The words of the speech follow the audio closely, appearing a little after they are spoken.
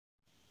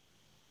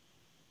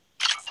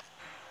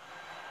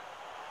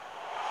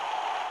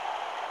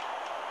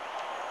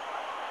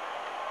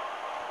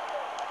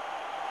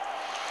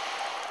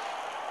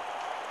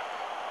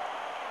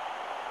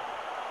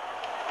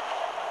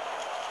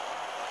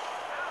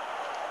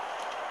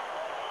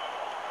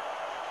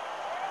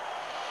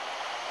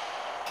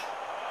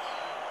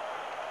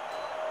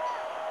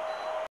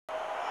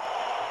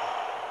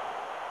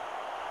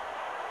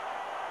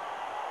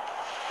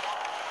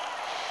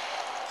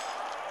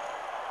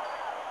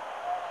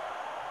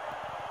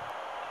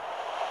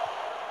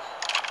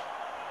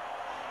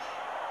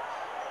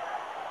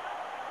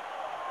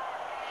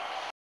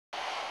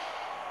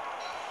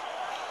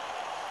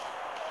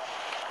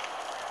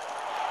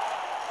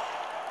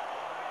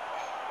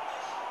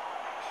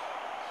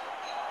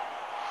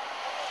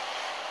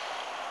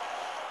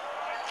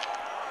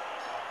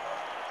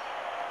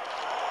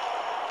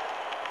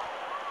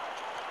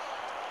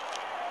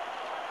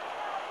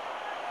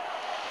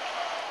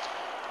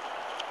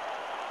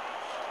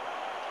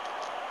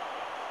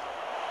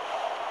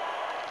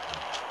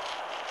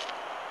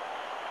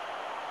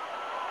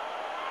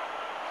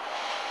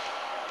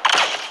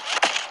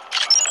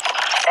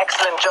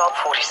Excellent job,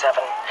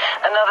 47.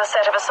 Another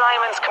set of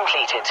assignments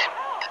completed.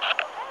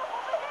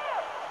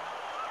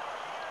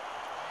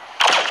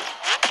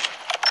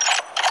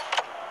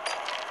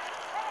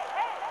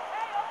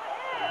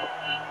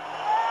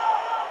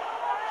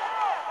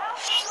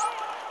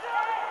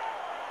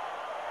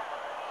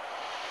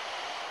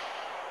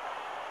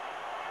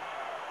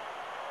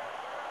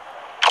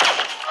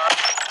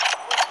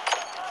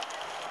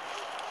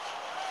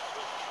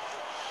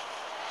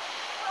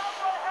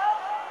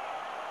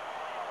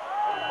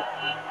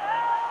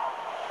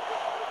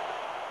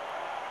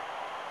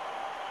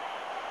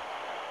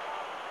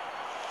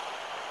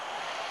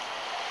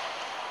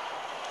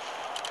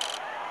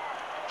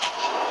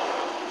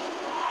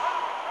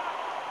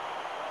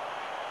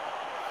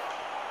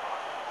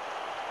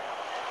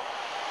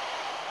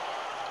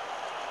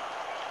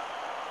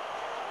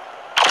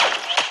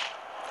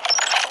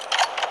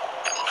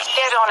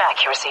 Dead on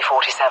accuracy,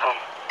 47.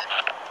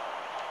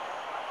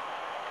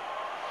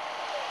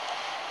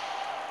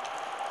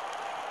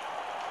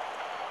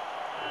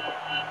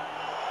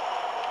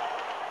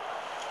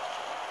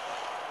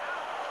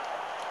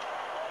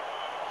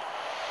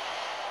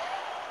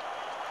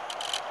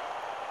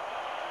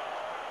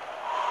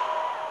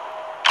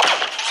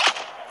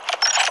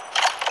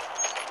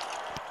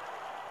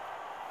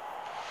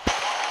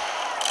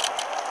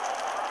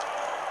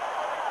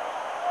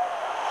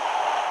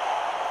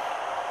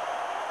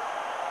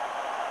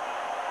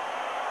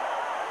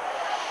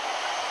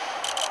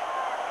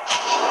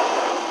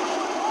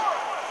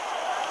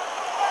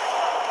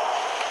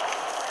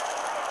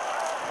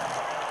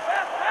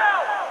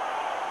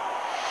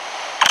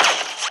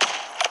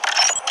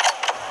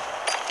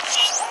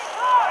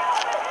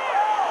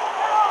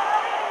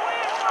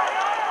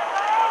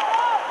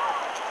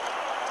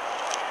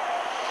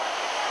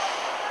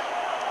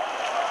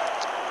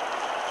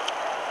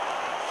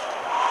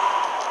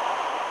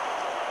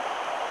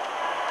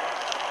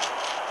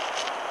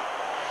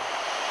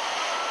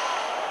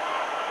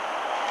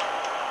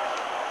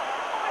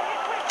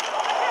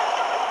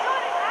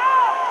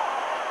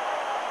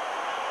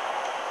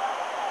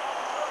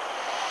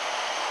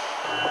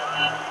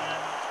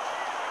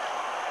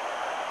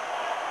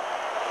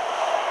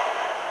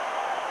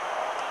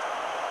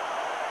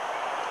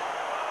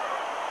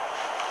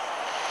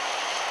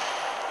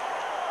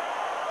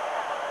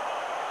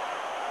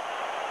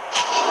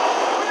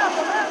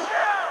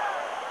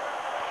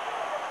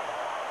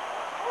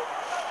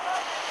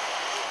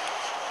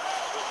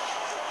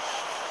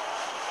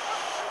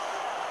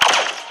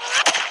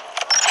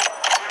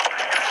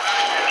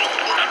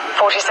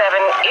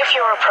 If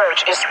your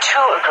approach is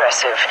too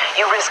aggressive,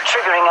 you risk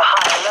triggering a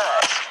high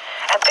alert.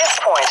 At this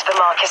point, the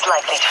mark is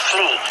likely to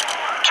flee.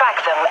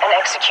 Track them and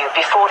execute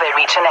before they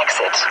reach an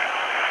exit.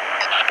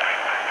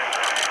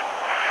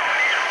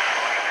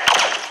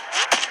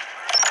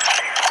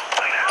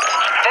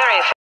 Very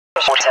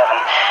efficient, 47.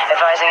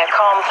 Advising a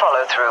calm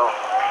follow-through.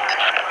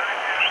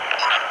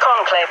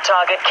 Conclave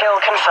target kill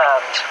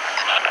confirmed.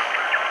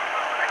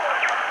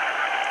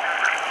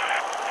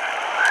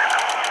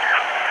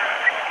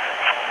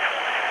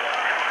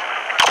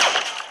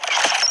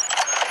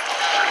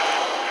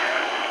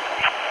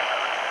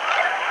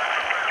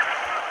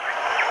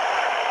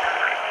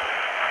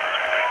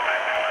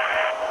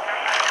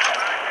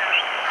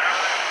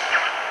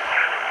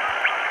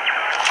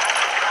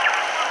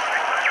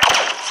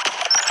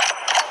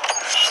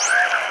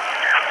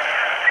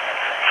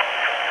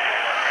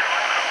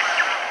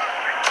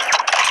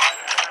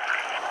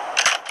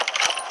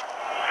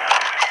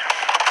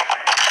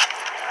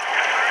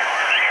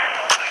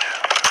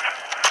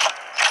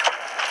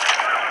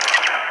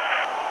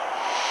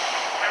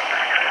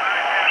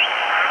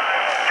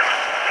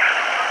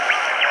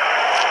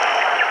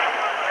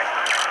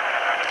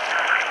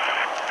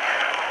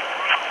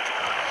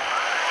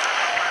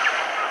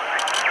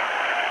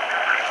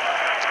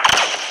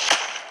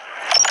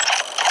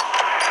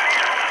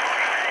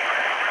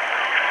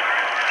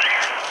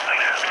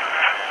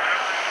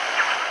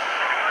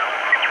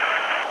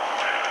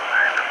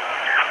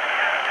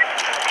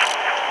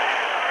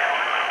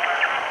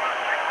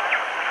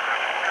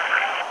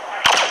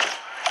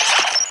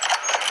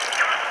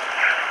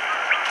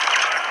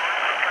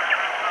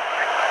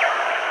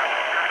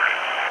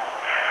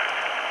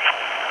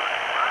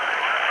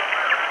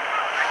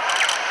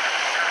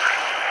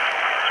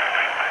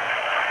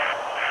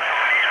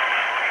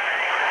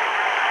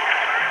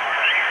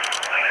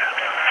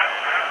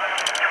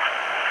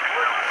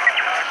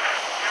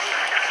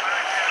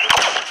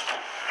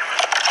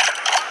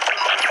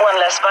 One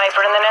less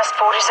Viper in the nest,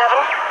 47.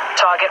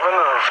 Target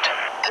removed.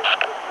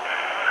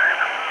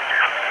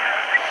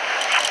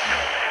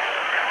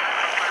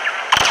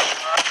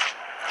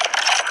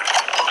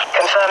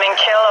 Confirming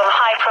kill on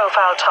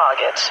high-profile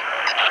target.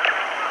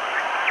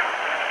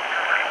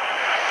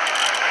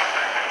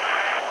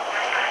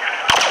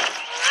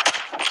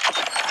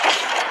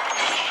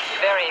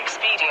 Very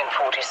expedient,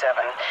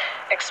 47.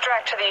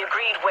 Extract to the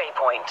agreed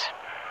waypoint.